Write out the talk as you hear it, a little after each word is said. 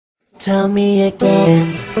Tell me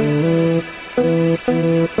again.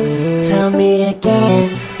 Tell me again.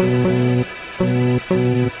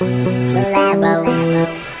 Collabo.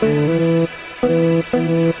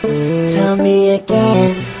 Tell me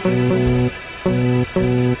again.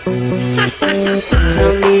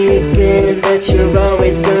 Tell me again that you're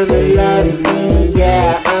always gonna love me.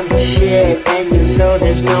 Yeah, I'm the shit, and you know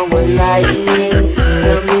there's no one like me.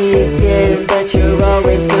 Tell me again that you're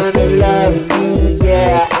always gonna love me.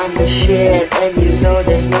 Yeah, I'm the shit, and you know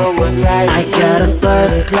there's no one like me. I got a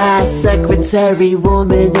first class secretary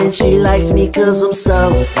woman, and she likes me cause I'm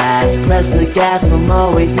so fast. Press the gas, I'm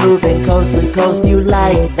always moving coast to coast. You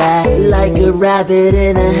like that? Like a rabbit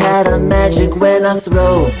in a hat, I'm magic when I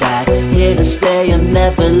throw back. Here to stay, I'm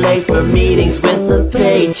never late for meetings with a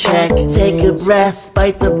paycheck. Take a breath,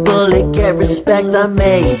 bite the bullet, get respect. I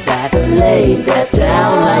made that, lay that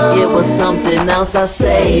down like it was something else. I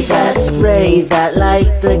say that, spray that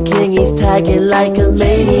like the king. He's tagging like a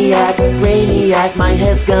maniac, brainiac. My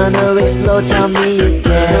head's gonna explode. Tell me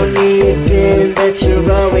again. Tell me again that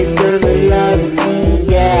you're always gonna love me.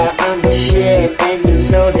 Yeah, I'm the shit, and you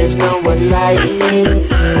know there's no one like me.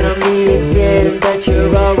 Tell me again that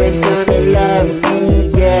you're always gonna love me.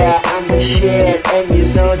 Yeah, I'm the shit, and you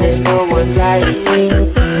know there's no one like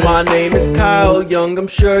me. My name is Kyle Young, I'm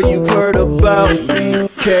sure you've heard about me.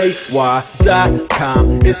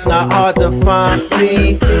 KY.com, it's not hard to find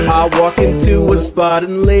me. I walk into a spot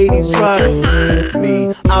and ladies try to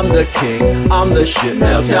me. I'm the king, I'm the shit.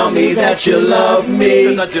 Now tell me that you love me.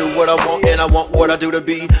 Cause I do what I want and I want what I do to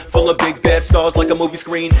be. Full of big bad stars like a movie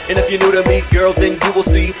screen. And if you're new to me, girl, then you will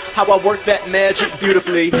see how I work that magic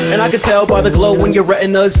beautifully. And I can tell by the glow in your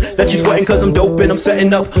retinas that you're sweating cause I'm dope and I'm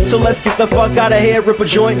setting up. So let's get the fuck out of here, rip a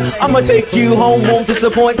joint. I'ma take you home, won't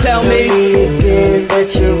disappoint. Tell me again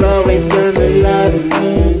that you're always gonna love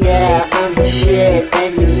me. Yeah, I'm the shit,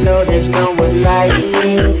 and you know there's no one like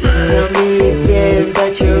me. Tell me again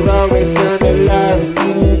that you're always gonna love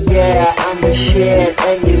me. Yeah, I'm the shit,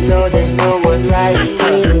 and you know there's no one like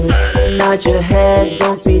me. Nod your head,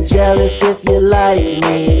 don't be jealous if you like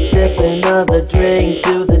me. Sip another drink,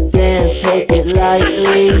 do the dance, take it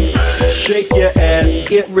lightly. shake your ass,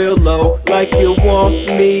 get real low like you want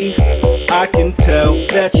me. I can tell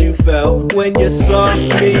that you fell when you saw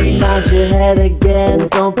me. Nod your head again,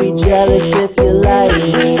 don't be jealous if you like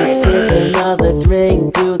me. Sip another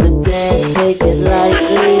drink, do the dance, take it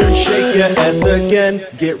lightly. Shake your ass again,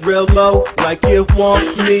 get real low like you want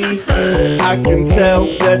me. I can tell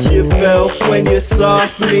that you fell when you saw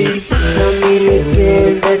me. Tell me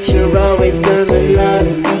again that you're always gonna love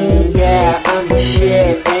me. Yeah, I'm the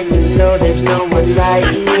shit, and you know there's no one like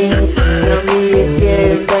me. Tell me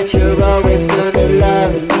again that you're always gonna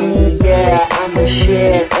love me. Yeah, I'm the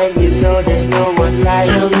shit, and you know there's no one like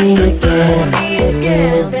me. Tell me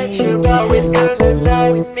again that you're always gonna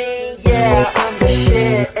love me. Yeah, I'm the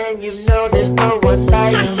shit, and you know there's no one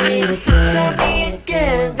like me. Tell me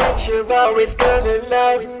again that you're always gonna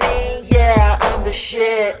love me. Yeah, I'm the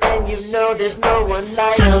shit, and you know there's no one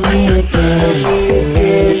like me. Tell me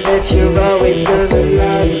again that you're always gonna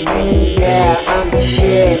love me. Yeah, I'm the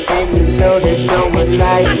shit, and you know there's no one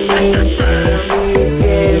like me. Tell me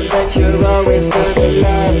again that you're always gonna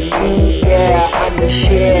love me. Yeah, I'm the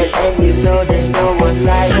shit, and you know there's no one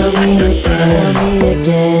like me. Tell me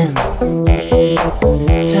again.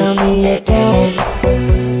 Tell me again.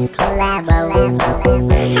 Collabo.